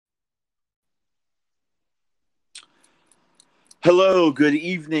Hello, good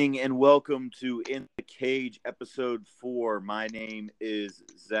evening, and welcome to In the Cage, episode 4. My name is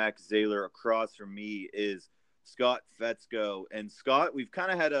Zach Zaylor. Across from me is Scott Fetzko. And Scott, we've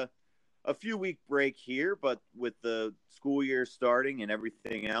kind of had a few week break here, but with the school year starting and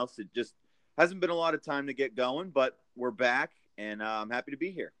everything else, it just hasn't been a lot of time to get going, but we're back, and I'm happy to be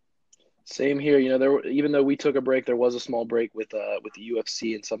here. Same here. Even though we took a break, there was a small break with the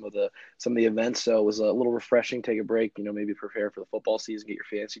UFC and some of the events. So it was a little refreshing. Take a break. Maybe prepare for the football season, get your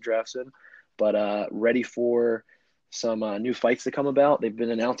fantasy drafts in. But ready for some new fights to come about. They've been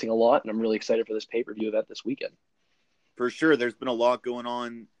announcing a lot, and I'm really excited for this pay-per-view event this weekend. For sure, there's been a lot going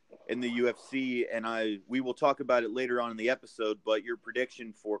on in the UFC, and we will talk about it later on in the episode. But your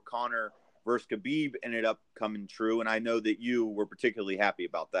prediction for Conor versus Khabib ended up coming true, and I know that you were particularly happy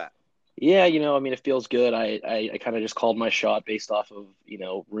about that. Yeah, it feels good. I kind of just called my shot based off of,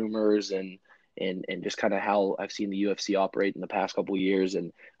 rumors and just kind of how I've seen the UFC operate in the past couple of years.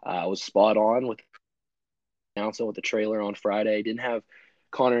 And I was spot on with announcement with the trailer on Friday. Didn't have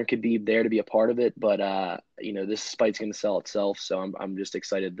Conor and Khabib there to be a part of it, but this fight's going to sell itself. So I'm just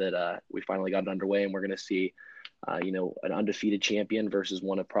excited that we finally got it underway, and we're going to see an undefeated champion versus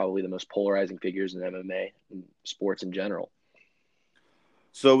one of probably the most polarizing figures in MMA and sports in general.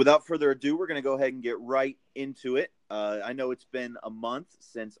 So without further ado, we're going to go ahead and get right into it. I know it's been a month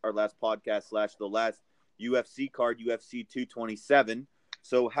since our last podcast / the last UFC card, UFC 227.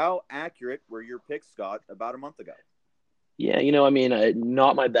 So how accurate were your picks, Scott, about a month ago? Yeah,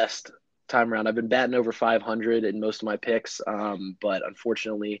 not my best time around. I've been batting over 500 in most of my picks, but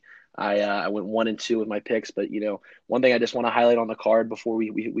unfortunately, I went 1-2 with my picks. But one thing I just want to highlight on the card before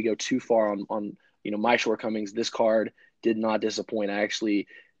we go too far on my shortcomings. This card did not disappoint. I actually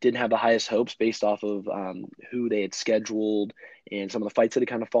didn't have the highest hopes based off of who they had scheduled and some of the fights that had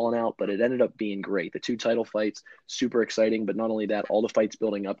kind of fallen out, but it ended up being great. The two title fights, super exciting, but not only that, all the fights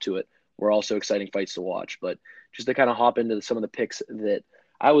building up to it were also exciting fights to watch. But just to kind of hop into some of the picks that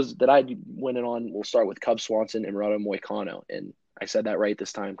I went in on, we'll start with Cub Swanson and Murado Moicano. And I said that right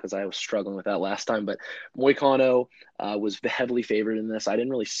this time because I was struggling with that last time. But Moicano was heavily favored in this. I didn't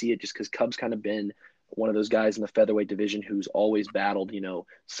really see it just because Cub's kind of been one of those guys in the featherweight division who's always battled,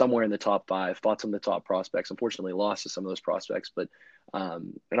 somewhere in the top 5, fought some of the top prospects. Unfortunately, lost to some of those prospects, but they're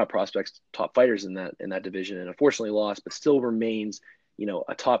not prospects, top fighters in that division, and unfortunately lost, but still remains,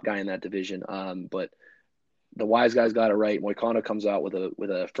 a top guy in that division. But the wise guys got it right. Moicano comes out with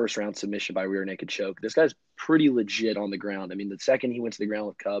a first round submission by rear naked choke. This guy's pretty legit on the ground. I mean, the second he went to the ground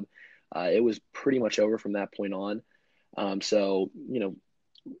with Cub, it was pretty much over from that point on. So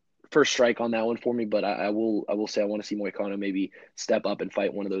first strike on that one for me, but I will say I want to see Moicano maybe step up and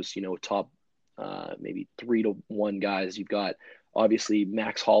fight one of those top maybe 3-1 guys. You've got obviously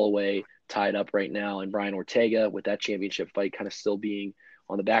Max Holloway tied up right now, and Brian Ortega with that championship fight kind of still being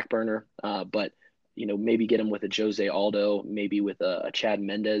on the back burner. But maybe get him with a Jose Aldo, maybe with a Chad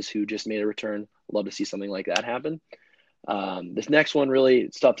Mendez who just made a return. Love to see something like that happen. This next one really,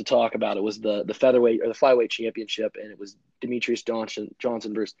 it's tough to talk about. It was the featherweight or the flyweight championship, and it was Demetrius Johnson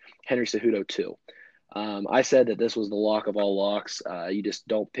versus Henry Cejudo 2. I said that this was the lock of all locks. You just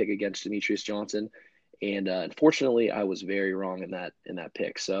don't pick against Demetrius Johnson, and unfortunately, I was very wrong in that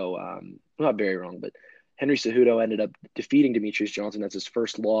pick. So not very wrong, but Henry Cejudo ended up defeating Demetrius Johnson. That's his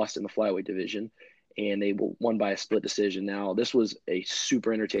first loss in the flyweight division, and they won by a split decision. Now, this was a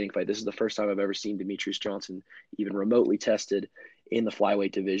super entertaining fight. This is the first time I've ever seen Demetrius Johnson even remotely tested in the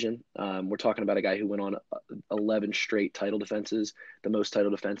flyweight division. We're talking about a guy who went on 11 straight title defenses, the most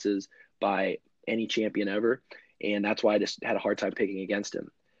title defenses by any champion ever, and that's why I just had a hard time picking against him.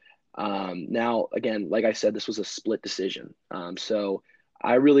 Now, again, like I said, this was a split decision. So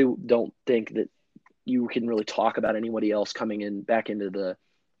I really don't think that you can really talk about anybody else coming in back into the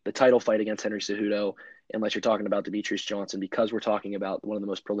title fight against Henry Cejudo unless you're talking about Demetrius Johnson, because we're talking about one of the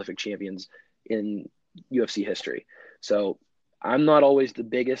most prolific champions in UFC history. So I'm not always the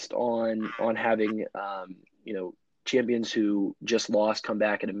biggest on having champions who just lost come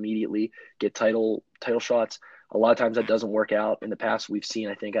back and immediately get title shots. A lot of times that doesn't work out. In the past, we've seen,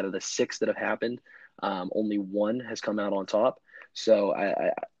 I think, out of the 6 that have happened, only 1 has come out on top. So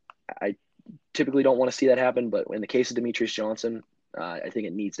I typically don't want to see that happen, but in the case of Demetrius Johnson, I think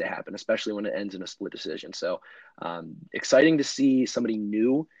it needs to happen, especially when it ends in a split decision. So exciting to see somebody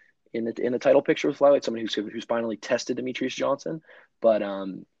new in the title picture with flyweight, somebody who's finally tested Demetrius Johnson. But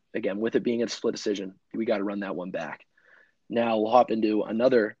again, with it being a split decision, we got to run that one back. Now we'll hop into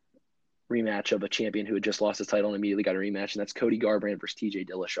another rematch of a champion who had just lost his title and immediately got a rematch, and that's Cody Garbrandt versus TJ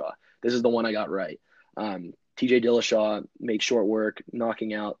Dillashaw. This is the one I got right. TJ Dillashaw made short work,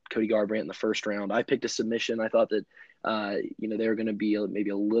 knocking out Cody Garbrandt in the first round. I picked a submission. I thought that they were going to be maybe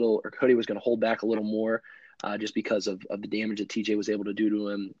a little, or Cody was going to hold back a little more just because of the damage that TJ was able to do to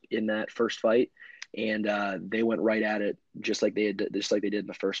him in that first fight. And they went right at it just like they did in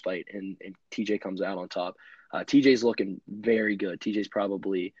the first fight, and TJ comes out on top. TJ's looking very good. TJ's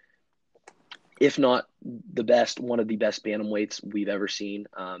probably, if not the best, one of the best bantamweights we've ever seen.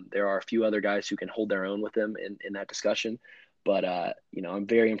 There are a few other guys who can hold their own with him in that discussion. But, I'm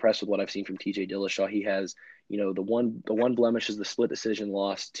very impressed with what I've seen from TJ Dillashaw. He has, the one blemish is the split decision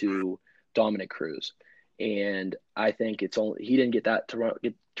loss to Dominic Cruz. And I think he didn't get that to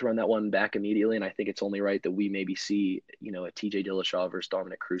run that one back immediately. And I think it's only right that we maybe see, a TJ Dillashaw versus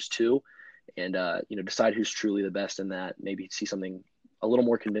Dominic Cruz too. And, decide who's truly the best in that, maybe see something a little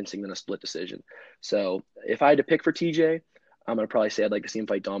more convincing than a split decision. So if I had to pick for TJ, I'm going to probably say I'd like to see him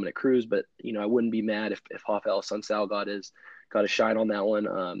fight Dominic Cruz, but, I wouldn't be mad if Rafael Sunsao got a shine on that one.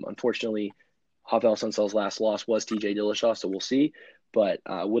 Unfortunately, Rafael Sunsal's last loss was TJ Dillashaw, so we'll see, but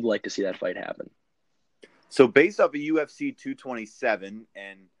I would like to see that fight happen. So based off of UFC 227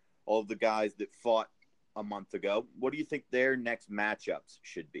 and all of the guys that fought a month ago, what do you think their next matchups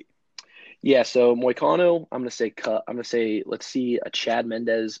should be? Yeah, so Moicano, I'm going to say let's see a Chad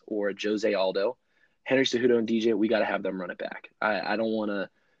Mendes or a Jose Aldo. Henry Cejudo and DJ, we got to have them run it back. I don't want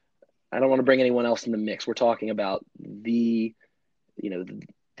to bring anyone else in the mix. We're talking about the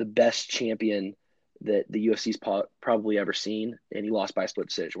best champion that the UFC's probably ever seen, and he lost by a split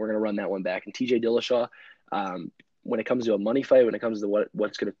decision. We're going to run that one back. And TJ Dillashaw, when it comes to a money fight, when it comes to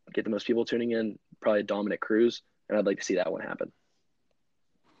what's going to get the most people tuning in, probably Dominic Cruz, and I'd like to see that one happen.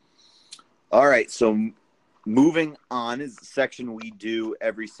 All right, so moving on is the section we do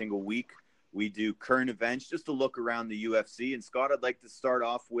every single week. We do current events just to look around the UFC. And Scott, I'd like to start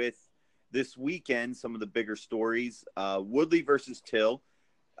off with this weekend, some of the bigger stories. Woodley versus Till.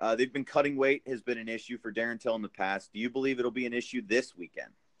 They've been cutting weight has been an issue for Darren Till in the past. Do you believe it'll be an issue this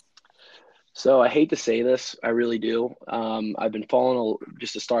weekend? So I hate to say this, I really do. I've been following,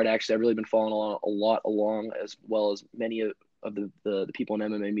 just to start, actually, I've really been following a lot along, as well as many of the people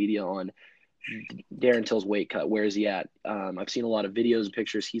in MMA media on Darren Till's weight cut. Where is he at? I've seen a lot of videos and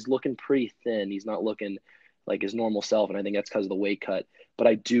pictures. He's looking pretty thin. He's not looking like his normal self, and I think that's because of the weight cut. But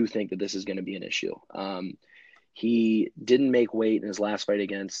I do think that this is going to be an issue. He didn't make weight in his last fight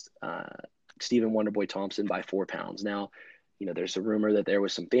against Stephen Wonderboy Thompson by 4 pounds. Now, there's a rumor that there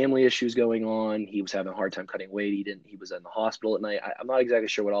was some family issues going on. He was having a hard time cutting weight. He was in the hospital at night. I'm not exactly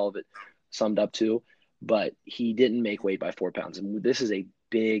sure what all of it summed up to, but he didn't make weight by 4 pounds. And this is a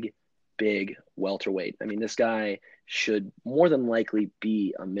big welterweight. I mean, this guy should more than likely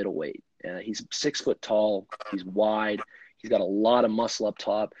be a middleweight. He's 6 foot tall. He's wide. He's got a lot of muscle up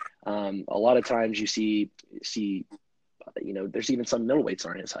top. A lot of times you see, there's even some middleweights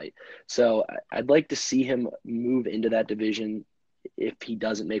aren't his height. So I'd like to see him move into that division if he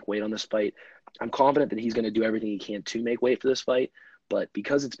doesn't make weight on this fight. I'm confident that he's going to do everything he can to make weight for this fight. But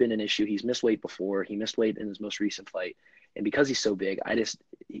because it's been an issue, he's missed weight before. He missed weight in his most recent fight. And because he's so big,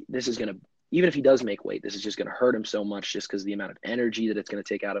 this is going to, even if he does make weight, this is just going to hurt him so much just because of the amount of energy that it's going to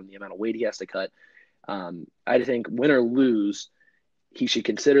take out of him, the amount of weight he has to cut. I think win or lose, he should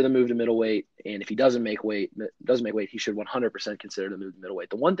consider the move to middleweight. And if he doesn't make weight, he should 100% consider the move to middleweight.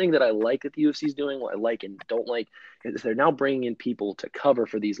 The one thing that I like that the UFC is doing, what I like and don't like, is they're now bringing in people to cover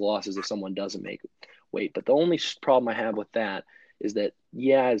for these losses if someone doesn't make weight. But the only problem I have with that is that,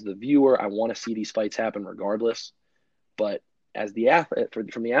 as the viewer, I want to see these fights happen regardless. But as the athlete,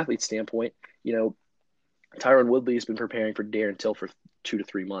 from the athlete's standpoint, Tyron Woodley has been preparing for Darren Till for 2 to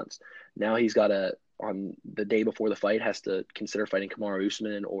 3 months. Now he's got on the day before the fight, has to consider fighting Kamaru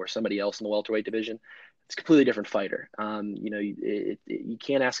Usman or somebody else in the welterweight division. It's a completely different fighter. You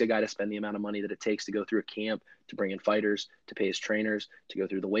can't ask a guy to spend the amount of money that it takes to go through a camp, to bring in fighters, to pay his trainers, to go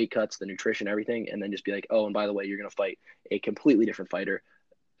through the weight cuts, the nutrition, everything, and then just be like, oh, and by the way, you're going to fight a completely different fighter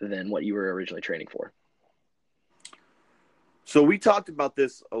than what you were originally training for. So we talked about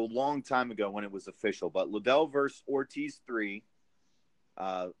this a long time ago when it was official, but Liddell versus Ortiz 3.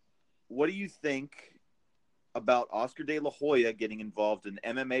 What do you think about Oscar De La Hoya getting involved in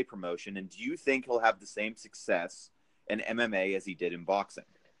MMA promotion, and do you think he'll have the same success in MMA as he did in boxing?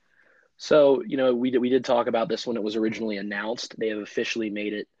 So, we did talk about this when it was originally announced. They have officially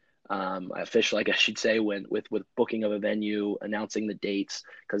made it official, I guess you'd say, with booking of a venue, announcing the dates,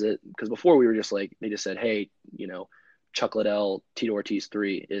 because before we were just like, they just said, hey, Chuck Liddell, Tito Ortiz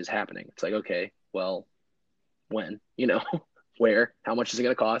 3 is happening. It's like, okay, well, when, where, how much is it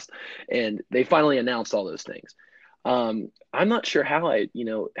going to cost? And they finally announced all those things. I'm not sure how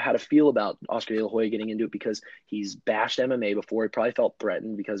to feel about Oscar De La Hoya getting into it, because he's bashed MMA before. He probably felt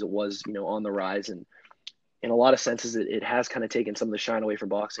threatened because it was, on the rise. And in a lot of senses, it has kind of taken some of the shine away from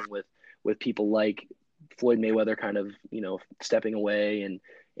boxing with people like Floyd Mayweather kind of, stepping away, and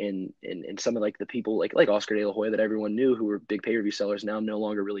some of like the people like Oscar De La Hoya that everyone knew who were big pay-per-view sellers now no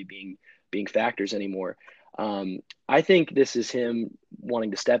longer really being factors anymore. I think this is him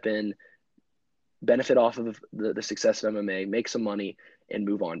wanting to step in, benefit off of the success of MMA, make some money, and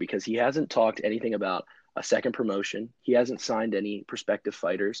move on, because he hasn't talked anything about a second promotion. He hasn't signed any prospective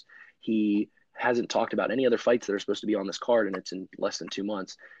fighters. He hasn't talked about any other fights that are supposed to be on this card, and it's in less than 2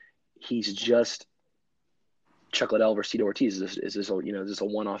 months. He's just Chuck Liddell versus Tito Ortiz. Is this a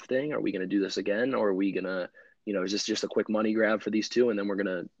one-off thing? Are we going to do this again? Or are we going to, is this just a quick money grab for these two, and then we're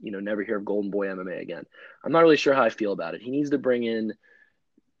going to, never hear of Golden Boy MMA again? I'm not really sure how I feel about it. He needs to bring in,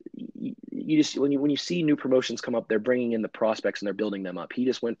 you just, when you see new promotions come up, they're bringing in the prospects and they're building them up. He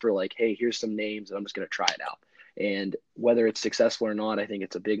just went for like, hey, here's some names and I'm just going to try it out. And whether it's successful or not, I think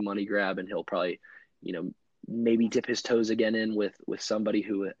it's a big money grab, and he'll probably, maybe dip his toes again in with somebody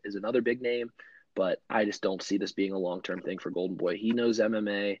who is another big name. But I just don't see this being a long-term thing for Golden Boy. He knows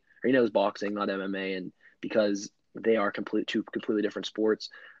MMA, or he knows boxing, not MMA. And because they are two completely different sports,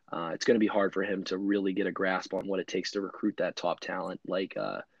 it's going to be hard for him to really get a grasp on what it takes to recruit that top talent like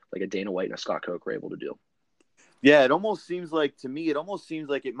a Dana White and a Scott Coker were able to do. Yeah, it almost seems like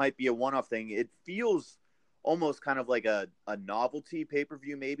it might be a one-off thing. It feels almost kind of like a novelty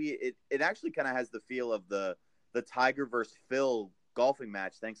pay-per-view. Maybe it actually kind of has the feel of the Tiger versus Phil golfing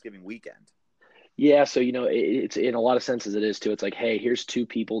match Thanksgiving weekend. Yeah, so it's in a lot of senses it is too. It's like, hey, here's two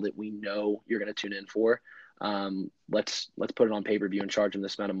people that we know you're going to tune in for. Let's put it on pay-per-view and charge them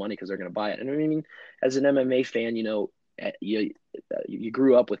this amount of money because they're going to buy it. And I mean, as an MMA fan, you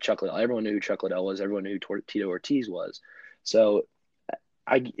grew up with Chuck Liddell. Everyone knew who Chuck Liddell was. Everyone knew who Tito Ortiz was. So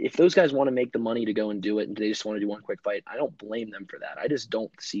if those guys want to make the money to go and do it, and they just want to do one quick fight, I don't blame them for that. I just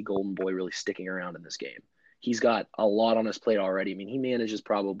don't see Golden Boy really sticking around in this game. He's got a lot on his plate already. I mean, he manages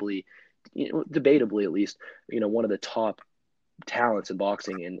probably, debatably at least, one of the top talents in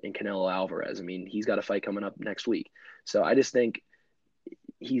boxing in Canelo Alvarez. I mean, he's got a fight coming up next week. So I just think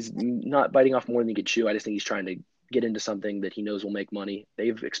he's not biting off more than he could chew. I just think he's trying to get into something that he knows will make money.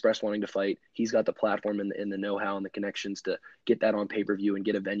 They've expressed wanting to fight. He's got the platform and the know-how and the connections to get that on pay-per-view and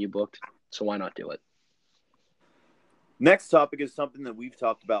get a venue booked. So why not do it? Next topic is something that we've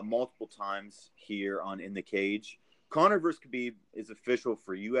talked about multiple times here on In the Cage. Conor versus Khabib is official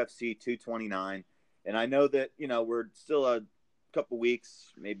for UFC 229. And I know that, we're still a couple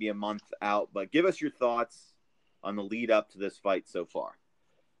weeks, maybe a month out, but give us your thoughts on the lead up to this fight so far.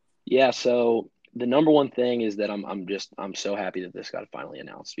 Yeah, so the number one thing is that I'm so happy that this got finally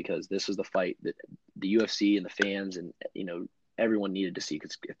announced, because this is the fight that the UFC and the fans and everyone needed to see,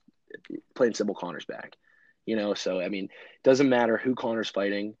 because plain simple, Conor's back. So I mean, it doesn't matter who Conor's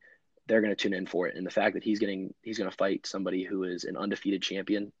fighting, they're going to tune in for it, and the fact that he's going to fight somebody who is an undefeated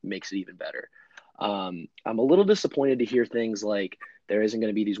champion makes it even better. I'm a little disappointed to hear things like there isn't going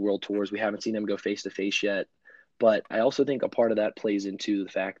to be these world tours. We haven't seen them go face to face yet, but I also think a part of that plays into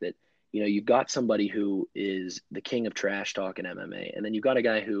the fact that you've got somebody who is the king of trash talk in MMA, and then you've got a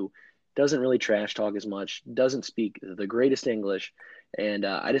guy who doesn't really trash talk as much, doesn't speak the greatest English, and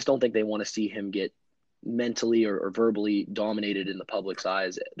I just don't think they want to see him get mentally or verbally dominated in the public's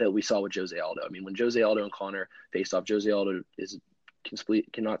eyes that we saw with Jose Aldo. I mean, when Jose Aldo and Conor faced off, Jose Aldo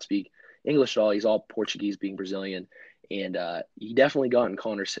cannot speak English at all. He's all Portuguese, being Brazilian, and he definitely got in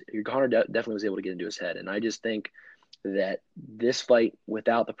Conor definitely was able to get into his head, and I just think that this fight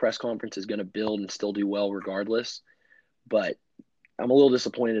without the press conference is going to build and still do well regardless. But I'm a little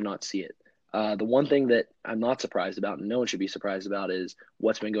disappointed to not see it. The one thing that I'm not surprised about, and no one should be surprised about, is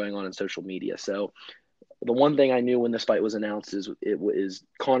what's been going on in social media. So the one thing I knew when this fight was announced is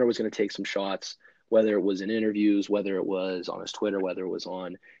Conor was going to take some shots, whether it was in interviews, whether it was on his Twitter, whether it was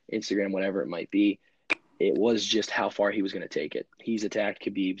on Instagram, whatever it might be. It was just how far he was going to take it. He's attacked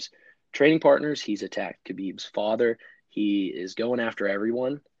Khabib's training partners. He's attacked Khabib's father. He is going after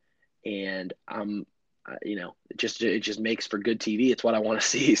everyone. And it just makes for good TV. It's what I want to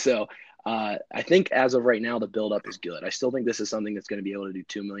see. So I think as of right now, the buildup is good. I still think this is something that's going to be able to do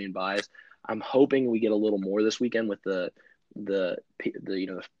 2 million buys. I'm hoping we get a little more this weekend with the UFC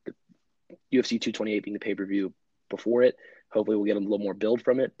 228 being the pay-per-view before it. Hopefully we'll get a little more build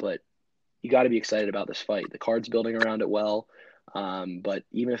from it, but you got to be excited about this fight. The card's building around it well. But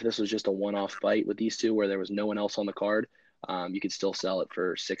even if this was just a one-off fight with these two where there was no one else on the card, you could still sell it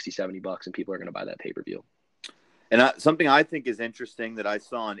for $60-$70 and people are going to buy that pay-per-view. And something I think is interesting that I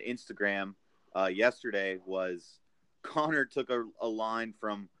saw on Instagram yesterday was Conor took a line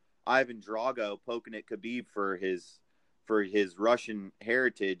from Ivan Drago poking at Khabib for his for his Russian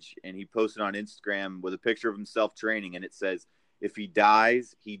heritage, and he posted on Instagram with a picture of himself training, and it says, "If he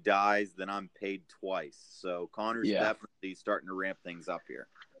dies, then I'm paid twice." So Conor's definitely starting to ramp things up here.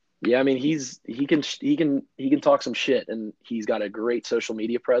 Yeah, I mean he can talk some shit, and he's got a great social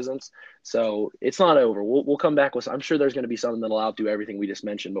media presence. So it's not over. We'll come back with. I'm sure there's going to be something that'll outdo everything we just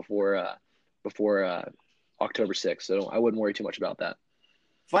mentioned before October 6th. So I wouldn't worry too much about that.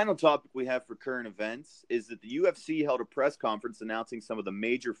 Final topic we have for current events is that the UFC held a press conference announcing some of the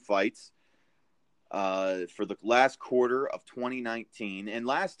major fights for the last quarter of 2019. And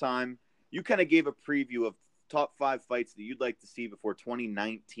last time, you kind of gave a preview of top 5 fights that you'd like to see before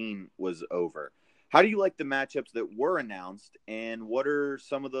 2019 was over. How do you like the matchups that were announced, and what are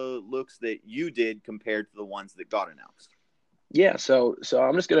some of the looks that you did compared to the ones that got announced? Yeah, so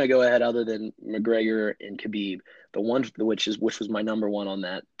I'm just gonna go ahead. Other than McGregor and Khabib, the one which was my number one on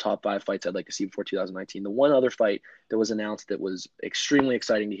that top 5 fights I'd like to see before 2019. The one other fight that was announced that was extremely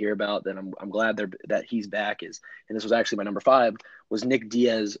exciting to hear about, that I'm glad that he's back, and this was actually my number 5, was Nick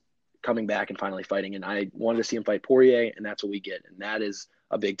Diaz coming back and finally fighting. And I wanted to see him fight Poirier, and that's what we get, and that is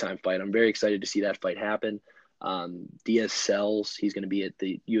a big time fight. I'm very excited to see that fight happen. Diaz sells. He's going to be at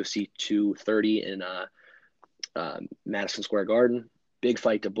the UFC 230 in Madison Square Garden. Big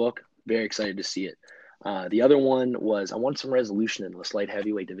fight to book. Very excited to see it. The other one was I want some resolution in the light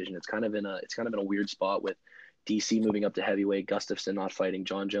heavyweight division. It's kind of in a weird spot with DC moving up to heavyweight, Gustafsson not fighting,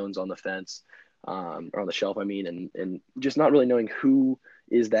 John Jones on the fence, or on the shelf, I mean, and just not really knowing who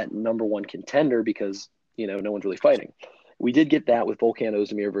is that number one contender because no one's really fighting. We did get that with Volkan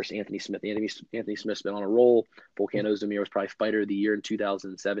Ozdemir versus Anthony Smith. Anthony Smith's been on a roll. Volkan Ozdemir was probably fighter of the year in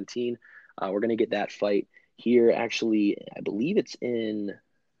 2017. We're going to get that fight here. Actually, I believe I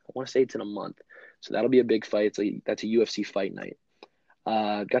want to say it's in a month. So that'll be a big fight. That's a UFC fight night.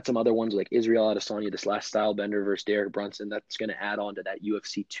 Got some other ones like Israel Adesanya, this last style bender versus Derek Brunson. That's going to add on to that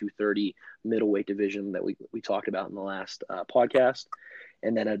UFC 230 middleweight division that we talked about in the last podcast.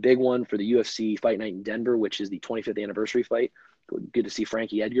 And then a big one for the UFC fight night in Denver, which is the 25th anniversary fight. Good to see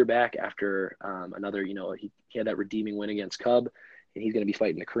Frankie Edgar back after another, he had that redeeming win against Cub, and he's going to be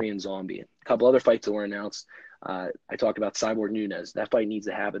fighting the Korean Zombie. A couple other fights that were announced. I talked about Cyborg Nunez. That fight needs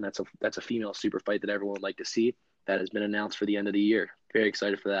to happen. That's a female super fight that everyone would like to see. That has been announced for the end of the year. Very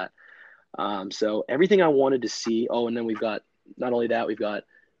excited for that. So everything I wanted to see. Oh, and then we've got, not only that, we've got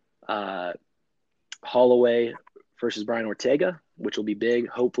Holloway versus Brian Ortega, which will be big.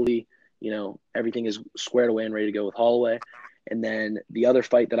 Hopefully, everything is squared away and ready to go with Holloway. And then the other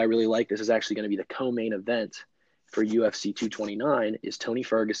fight that I really like, this is actually going to be the co-main event for UFC 229, is Tony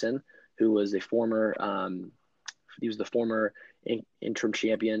Ferguson, who was the former interim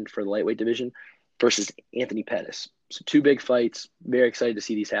champion for the lightweight division, versus Anthony Pettis. So 2 big fights. Very excited to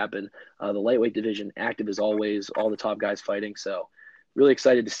see these happen. The lightweight division active as always, all the top guys fighting. So really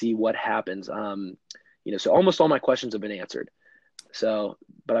excited to see what happens. So almost all my questions have been answered. So,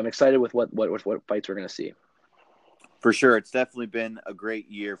 but I'm excited with what fights we're going to see. For sure. It's definitely been a great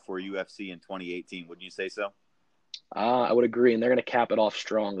year for UFC in 2018. Wouldn't you say so? I would agree. And they're going to cap it off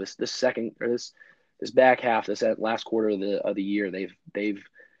strong. This back half, this last quarter of the year, they've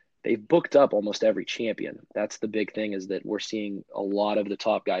booked up almost every champion. That's the big thing, is that we're seeing a lot of the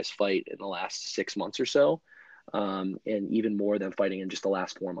top guys fight in the last 6 months or so. And even more than fighting in just the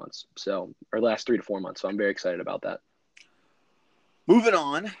last 4 months. Or last 3 to 4 months. So I'm very excited about that. Moving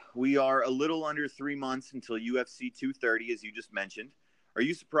on, we are a little under 3 months until UFC 230, as you just mentioned. Are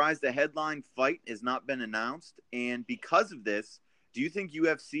you surprised the headline fight has not been announced? And because of this, do you think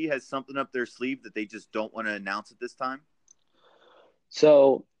UFC has something up their sleeve that they just don't want to announce at this time?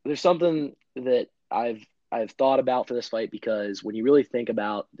 So there's something that I've thought about for this fight, because when you really think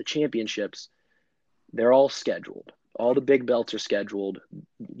about the championships, they're all scheduled. All the big belts are scheduled.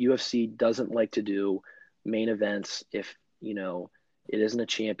 UFC doesn't like to do main events if, it isn't a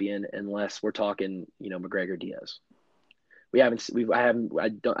champion, unless we're talking, McGregor Diaz. I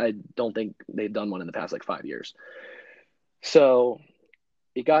don't think they've done one in the past 5 years. So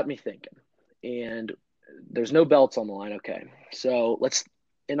it got me thinking, and there's no belts on the line. Okay. So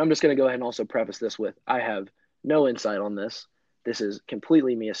and I'm just going to go ahead and also preface this with, I have no insight on this. This is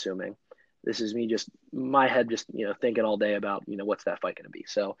completely me assuming. This is me my head thinking all day about, what's that fight going to be.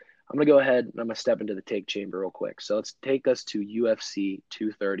 So I'm going to go ahead and I'm going to step into the take chamber real quick. So let's take us to UFC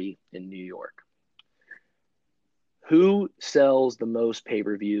 230 in New York. Who sells the most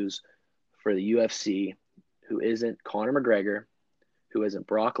pay-per-views for the UFC who isn't Conor McGregor, who isn't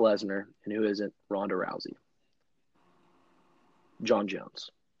Brock Lesnar, and who isn't Ronda Rousey? John Jones.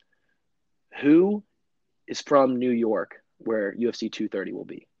 Who is from New York, where UFC 230 will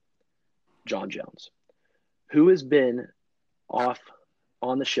be? John Jones. Who has been off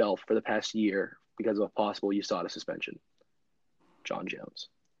on the shelf for the past year because of a possible USADA suspension? Jon Jones.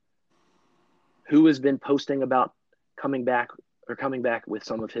 Who has been posting about coming back with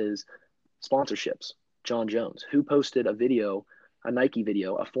some of his sponsorships? Jon Jones. Who posted a video, a Nike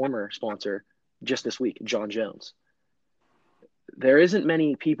video, a former sponsor just this week? Jon Jones. There isn't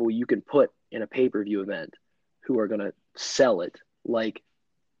many people you can put in a pay-per-view event who are going to sell it like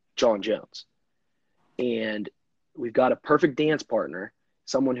Jon Jones. And we've got a perfect dance partner,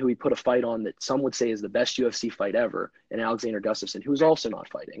 someone who we put a fight on that some would say is the best UFC fight ever, and Alexander Gustafsson, who's also not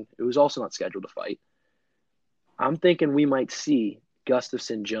fighting, who's also not scheduled to fight. I'm thinking we might see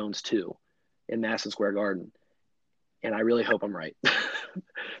Gustafsson Jones 2 in Madison Square Garden. And I really hope I'm right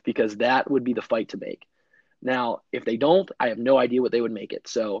because that would be the fight to make. Now, if they don't, I have no idea what they would make it.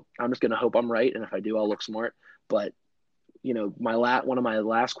 So I'm just going to hope I'm right. And if I do, I'll look smart. But, you know, one of my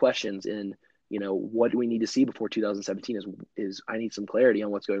last questions in, you know, what do we need to see before 2017 is I need some clarity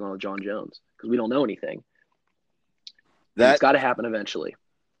on what's going on with Jon Jones because we don't know anything. It's got to happen eventually.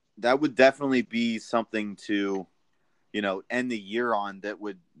 That would definitely be something to, you know, end the year on that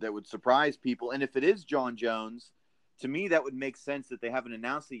would surprise people. And if it is Jon Jones, to me, that would make sense that they haven't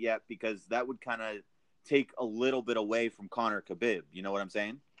announced it yet because that would kind of take a little bit away from Conor Khabib. You know what I'm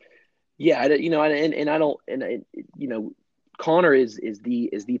saying? Yeah, you know, and I don't, and you know, Conor is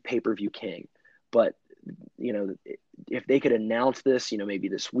the pay-per-view king, but you know, if they could announce this, you know, maybe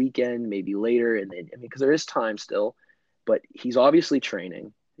this weekend, maybe later, and then, I mean, because there is time still, but he's obviously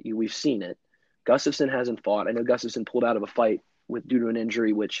training. We've seen it. Gustafsson hasn't fought. I know Gustafsson pulled out of a fight due to an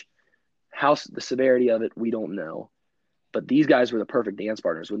injury, which the severity of it we don't know. But these guys were the perfect dance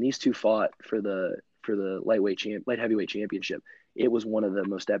partners. When these two fought for the light heavyweight championship, it was one of the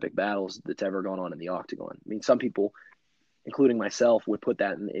most epic battles that's ever gone on in the octagon. I mean, some people, including myself, would put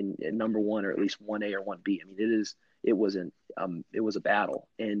that in number one or at least 1A or 1B. I mean, it was a battle,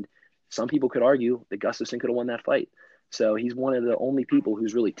 and some people could argue that Gustafsson could have won that fight. So he's one of the only people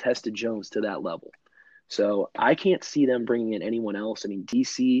who's really tested Jones to that level. So I can't see them bringing in anyone else. I mean,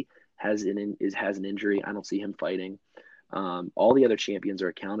 DC has an injury. I don't see him fighting. All the other champions are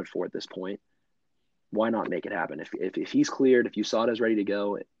accounted for at this point. Why not make it happen? If he's cleared, if USADA is ready to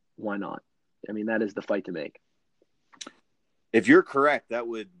go, why not? I mean, that is the fight to make. If you're correct, that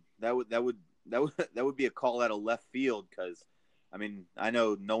would be a call out of left field because, I mean, I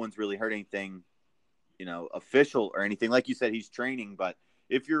know no one's really heard anything, you know, official or anything. Like you said, he's training, but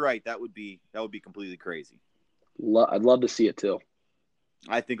if you're right, that would be completely crazy. I'd love to see it too.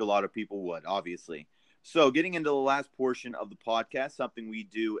 I think a lot of people would, obviously. So getting into the last portion of the podcast, something we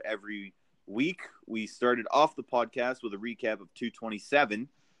do every week. We started off the podcast with a recap of 227,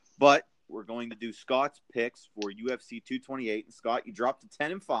 but we're going to do Scott's picks for UFC 228. And Scott, you dropped to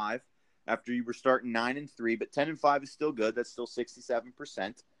 10-5 after you were starting 9-3, but 10-5 is still good. That's still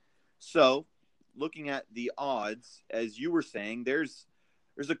 67%. So looking at the odds, as you were saying, there's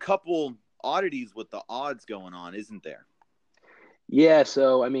a couple oddities with the odds going on, isn't there? Yeah,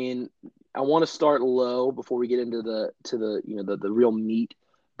 so I mean, I want to start low before we get into the real meat,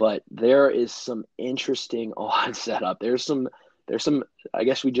 but there is some interesting odds set up. There's some I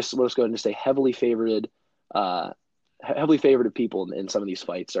guess we'll just go ahead and say heavily favored people in some of these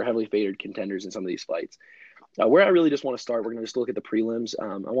fights, or heavily favored contenders in some of these fights. Where I really just want to start, we're going to just look at the prelims.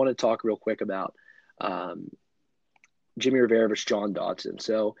 I want to talk real quick about Jimmy Rivera versus John Dodson.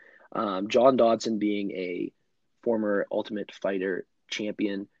 So John Dodson being a former Ultimate Fighter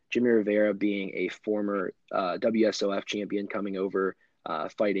champion, Jimmy Rivera being a former WSOF champion coming over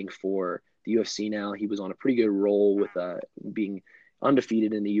fighting for the UFC now. He was on a pretty good roll with being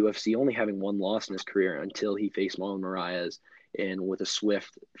undefeated in the UFC, only having one loss in his career until he faced Marlon Moraes and with a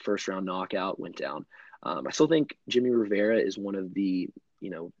swift first-round knockout went down. I still think Jimmy Rivera is one of the,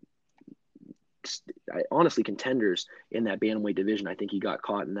 honestly, contenders in that bantamweight division. I think he got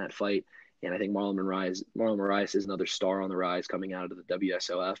caught in that fight. And I think Marlon Moraes is another star on the rise coming out of the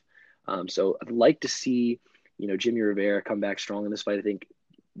WSOF. So I'd like to see, Jimmy Rivera come back strong in this fight. I think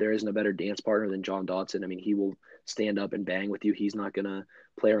there isn't a better dance partner than John Dodson. I mean, he will stand up and bang with you. He's not going to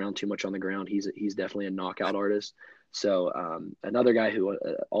play around too much on the ground. He's definitely a knockout artist. So another guy who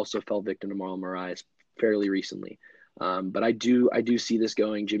also fell victim to Marlon Moraes fairly recently. But I do see this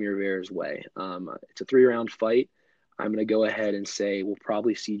going Jimmy Rivera's way. It's a 3-round fight. I'm going to go ahead and say we'll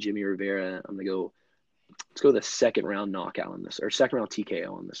probably see Jimmy Rivera. Let's go the second round knockout on this, or second round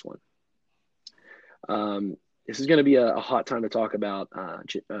TKO on this one. This is going to be a hot time to talk about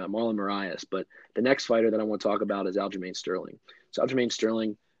Marlon Moraes, but the next fighter that I want to talk about is Aljamain Sterling. So Aljamain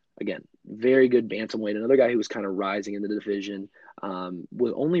Sterling, again, very good bantamweight. Another guy who was kind of rising in the division,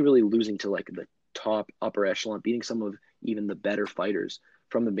 was only really losing to like the top upper echelon, beating some of even the better fighters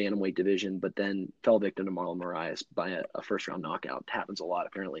from the bantamweight division, but then fell victim to Marlon Moraes by a first round knockout. It happens a lot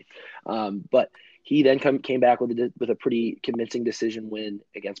apparently. But he then came back with a pretty convincing decision win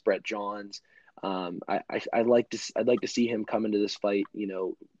against Brett Johns. I'd like to see him come into this fight,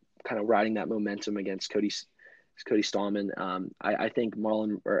 kind of riding that momentum against Cody Stallman. I think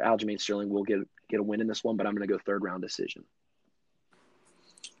Marlon or Aljamain Sterling will get a win in this one, but I'm going to go third round decision.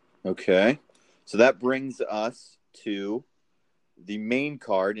 Okay, so that brings us to the main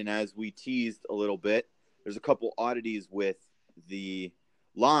card, and as we teased a little bit, there's a couple oddities with the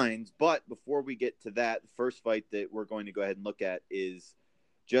lines, but before we get to that, the first fight that we're going to go ahead and look at is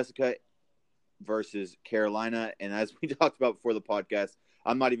Jessica versus Carolina, and as we talked about before the podcast,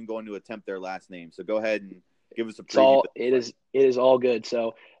 I'm not even going to attempt their last name, so go ahead and give us a preview. It is all good.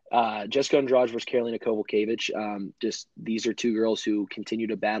 So Jessica Andrade versus Karolina Kowalkiewicz. Just these are two girls who continue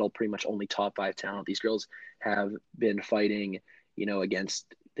to battle pretty much only top 5 talent. These girls have been fighting, against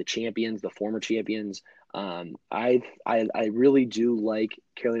the champions, the former champions. I really do like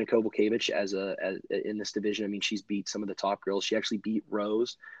Karolina Kowalkiewicz as in this division. I mean, she's beat some of the top girls. She actually beat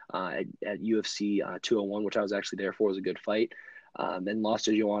Rose at UFC 201, which I was actually there for. It was a good fight. Then lost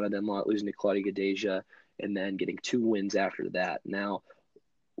to Joanna, then losing to Claudia Gadeja, and then getting 2 wins after that. Now,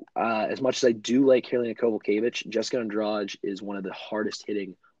 as much as I do like Karolina Kowalkiewicz, Jessica Andrade is one of the hardest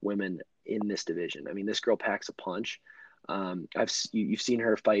hitting women in this division. I mean, this girl packs a punch. You've seen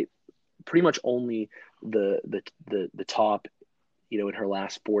her fight pretty much only the top, in her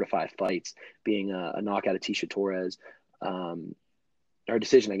last 4 to 5 fights, being a knockout of Tecia Torres, or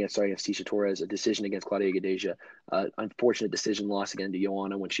decision against Tecia Torres, a decision against Claudia Gadeja, unfortunate decision loss again to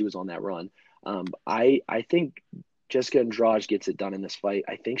Joanna when she was on that run. I think Jessica Andrade gets it done in this fight.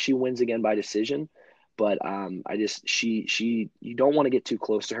 I think she wins again by decision, but you don't want to get too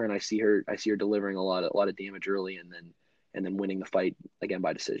close to her, and I see her delivering a lot of damage early, and then winning the fight again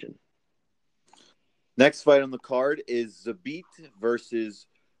by decision. Next fight on the card is Zabit versus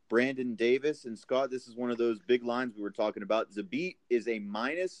Brandon Davis. And Scott, this is one of those big lines we were talking about. Zabit is a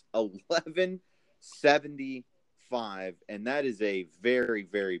minus 1175, and that is a very,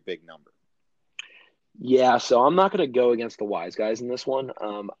 very big number. Yeah, so I'm not going to go against the wise guys in this one.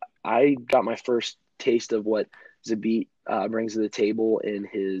 I got my first taste of what Zabit brings to the table in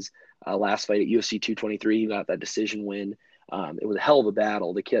his last fight at UFC 223. He got that decision win. It was a hell of a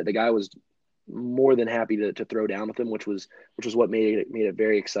battle. The guy was more than happy to throw down with him, which was what made it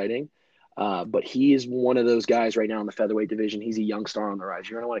very exciting. But he is one of those guys right now in the featherweight division. He's a young star on the rise.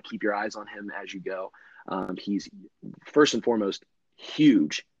 You're going to want to keep your eyes on him as you go. He's first and foremost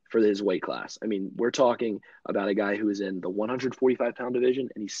huge for his weight class. I mean, we're talking about a guy who is in the 145-pound division,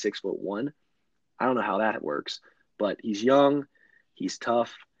 and he's 6'1". I don't know how that works, but he's young, he's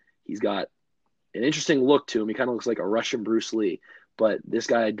tough, he's got an interesting look to him. He kind of looks like a Russian Bruce Lee, but this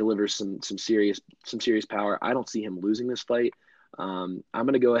guy delivers some serious power. I don't see him losing this fight. I'm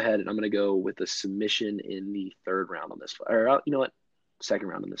going to go ahead and I'm going to go with a submission in the third round on this fight. Or you know what? Second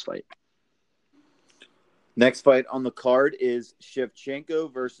round on this fight. Next fight on the card is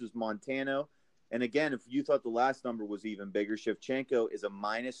Shevchenko versus Montano. And again, if you thought the last number was even bigger, Shevchenko is a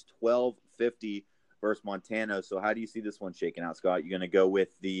minus 1250 versus Montano. So how do you see this one shaking out, Scott? You going to go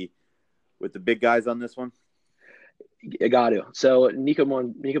with the big guys on this one? I got to. So Nico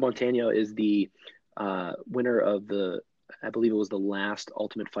Montano is the winner of I believe it was the last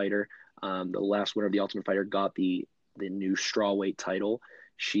Ultimate Fighter. The last winner of the Ultimate Fighter got the new strawweight title.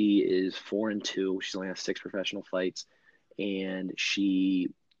 She is 4-2. She's only had 6 professional fights, and she,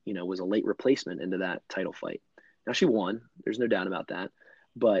 was a late replacement into that title fight. Now she won. There's no doubt about that.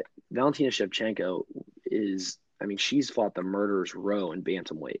 But Valentina Shevchenko she's fought the murderer's row in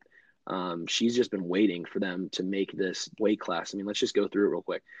bantamweight. She's just been waiting for them to make this weight class. I mean, let's just go through it real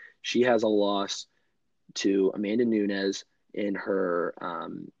quick. She has a loss to Amanda Nunes in her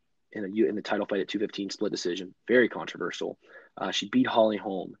in the title fight at 215 split decision. Very controversial. She beat Holly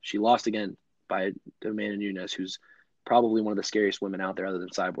Holm. She lost again by Amanda Nunes, who's probably one of the scariest women out there other than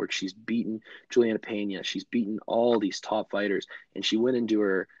Cyborg. She's beaten Juliana Pena. She's beaten all these top fighters, and she went into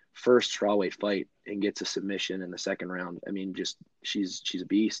her first strawweight fight and gets a submission in the second round. I mean, just she's a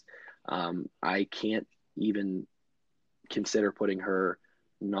beast. I can't even consider putting her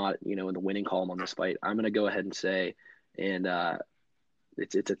not, in the winning column on this fight. I'm going to go ahead and say, and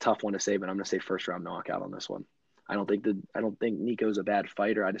it's a tough one to say, but I'm going to say first round knockout on this one. I don't think Nico's a bad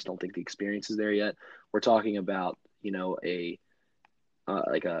fighter. I just don't think the experience is there yet. We're talking about, a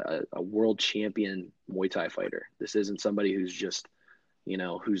world champion Muay Thai fighter. This isn't somebody who's just,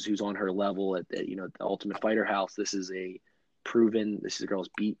 who's on her level at the Ultimate Fighter house. This is a proven this is a girl's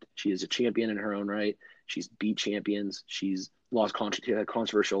beat. She is a champion in her own right. She's beat champions. She's lost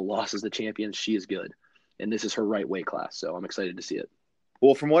controversial losses to champions. She is good. And this is her right weight class. So I'm excited to see it.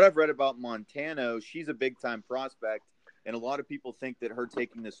 Well, from what I've read about Montano, she's a big-time prospect, and a lot of people think that her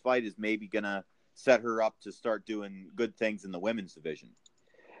taking this fight is maybe going to set her up to start doing good things in the women's division.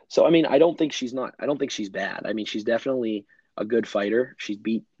 So, I mean, I don't think she's bad. I mean, she's definitely a good fighter. She's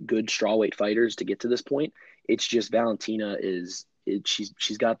beat good strawweight fighters to get to this point. It's just Valentina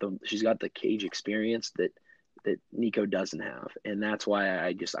she's got the cage experience that Nico doesn't have. And that's why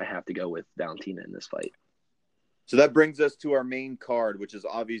I have to go with Valentina in this fight. So that brings us to our main card, which is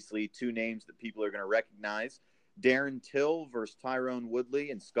obviously two names that people are going to recognize. Darren Till versus Tyrone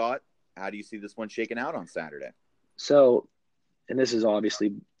Woodley. And Scott, how do you see this one shaking out on Saturday? So, and this is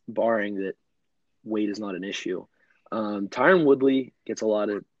obviously barring that weight is not an issue. Tyrone Woodley gets a lot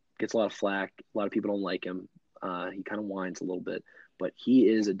of flack. A lot of people don't like him. He kind of whines a little bit, but he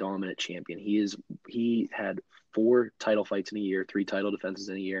is a dominant champion. He had 4 title fights in a year, 3 title defenses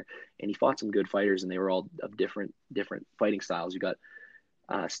in a year, and he fought some good fighters, and they were all of different fighting styles. You got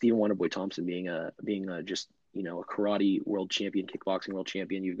Stephen Wonderboy Thompson being a karate world champion, kickboxing world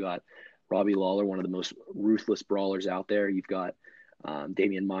champion. You've got Robbie Lawler, one of the most ruthless brawlers out there. You've got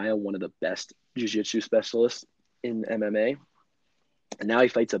Damian Maia, one of the best jiu-jitsu specialists in MMA. And now he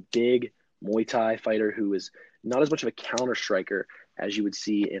fights a big Muay Thai fighter who is not as much of a counter striker as you would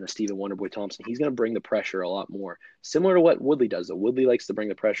see in a Stephen Wonderboy Thompson. He's going to bring the pressure a lot more, similar to what Woodley does, though. Woodley likes to bring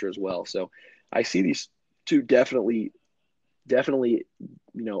the pressure as well. So I see these two definitely,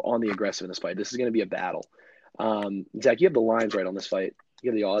 on the aggressive in this fight. This is going to be a battle. Zach, you have the lines right on this fight.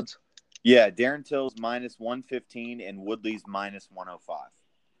 You have the odds? Yeah, Darren Till's -115 and Woodley's -105.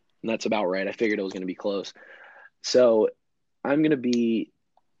 And that's about right. I figured it was going to be close. So I'm going to be,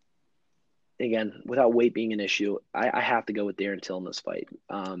 again, without weight being an issue, I have to go with Darren Till in this fight.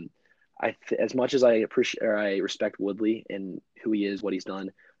 As much as I appreciate or I respect Woodley and who he is, what he's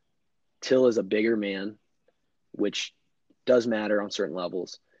done, Till is a bigger man, which does matter on certain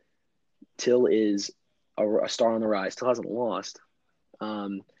levels. Till is a star on the rise. Till hasn't lost.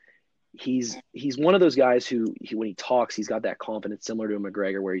 He's one of those guys who when he talks, he's got that confidence similar to a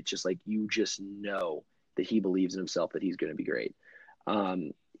McGregor, where he's just like, you just know that he believes in himself, that he's going to be great.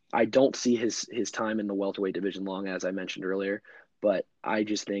 I don't see his time in the welterweight division long, as I mentioned earlier, but I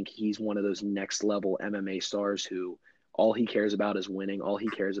just think he's one of those next level MMA stars who all he cares about is winning. All he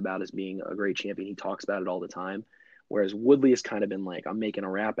cares about is being a great champion. He talks about it all the time. Whereas Woodley has kind of been like, I'm making a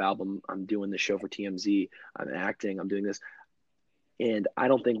rap album. I'm doing this show for TMZ. I'm acting. I'm doing this. And I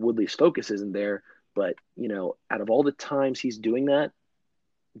don't think Woodley's focus isn't there. But, out of all the times he's doing that,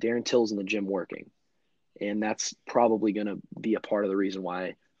 Darren Till's in the gym working. And that's probably going to be a part of the reason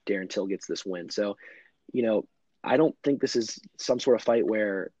why Darren Till gets this win. So, I don't think this is some sort of fight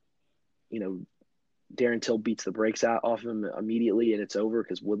where, Darren Till beats the brakes off him immediately and it's over,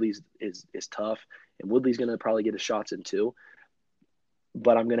 because Woodley's is tough, and Woodley's going to probably get his shots in too.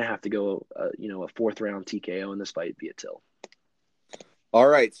 But I'm going to have to go, a 4th round TKO in this fight via Till. All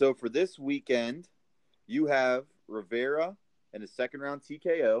right. So for this weekend, you have Rivera in a 2nd round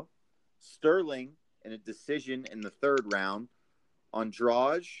TKO, Sterling in a decision in the 3rd round,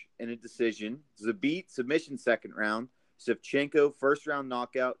 Andrade in a decision, Zabit submission 2nd round, Shevchenko 1st round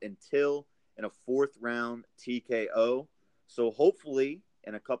knockout, and Till in a 4th round TKO. So hopefully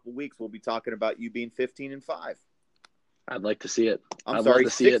in a couple weeks we'll be talking about you being 15-5. I'd like to see it. I'm sorry,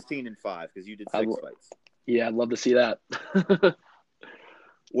 16-5, because you did 6 fights. Yeah, I'd love to see that.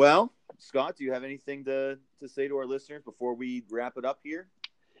 Well, Scott, do you have anything to say to our listeners before we wrap it up here?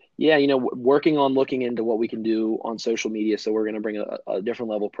 Yeah, working on looking into what we can do on social media. So we're going to bring a different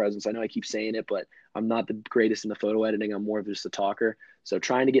level of presence. I know I keep saying it, but I'm not the greatest in the photo editing. I'm more of just a talker. So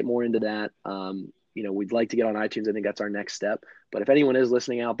trying to get more into that. We'd like to get on iTunes. I think that's our next step. But if anyone is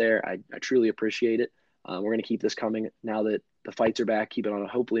listening out there, I truly appreciate it. We're going to keep this coming now that the fights are back, keep it on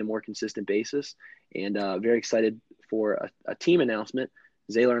hopefully a more consistent basis. And very excited for a team announcement.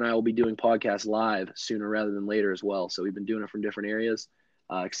 Zayler and I will be doing podcasts live sooner rather than later as well. So we've been doing it from different areas.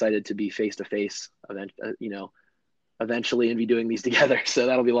 Excited to be face-to-face, eventually, and be doing these together. So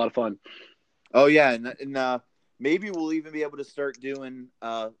that'll be a lot of fun. Oh, yeah. And maybe we'll even be able to start doing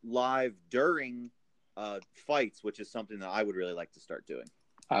live during fights, which is something that I would really like to start doing.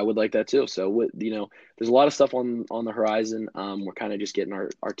 I would like that too. So, there's a lot of stuff on the horizon. We're kind of just getting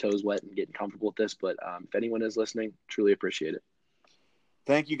our toes wet and getting comfortable with this. But if anyone is listening, truly appreciate it.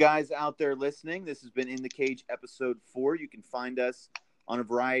 Thank you guys out there listening. This has been In the Cage episode 4. You can find us on a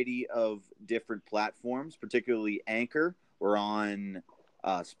variety of different platforms, particularly Anchor. We're on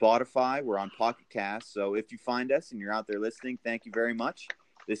Spotify. We're on Pocket Cast. So if you find us and you're out there listening, thank you very much.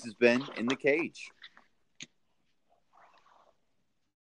 This has been In the Cage.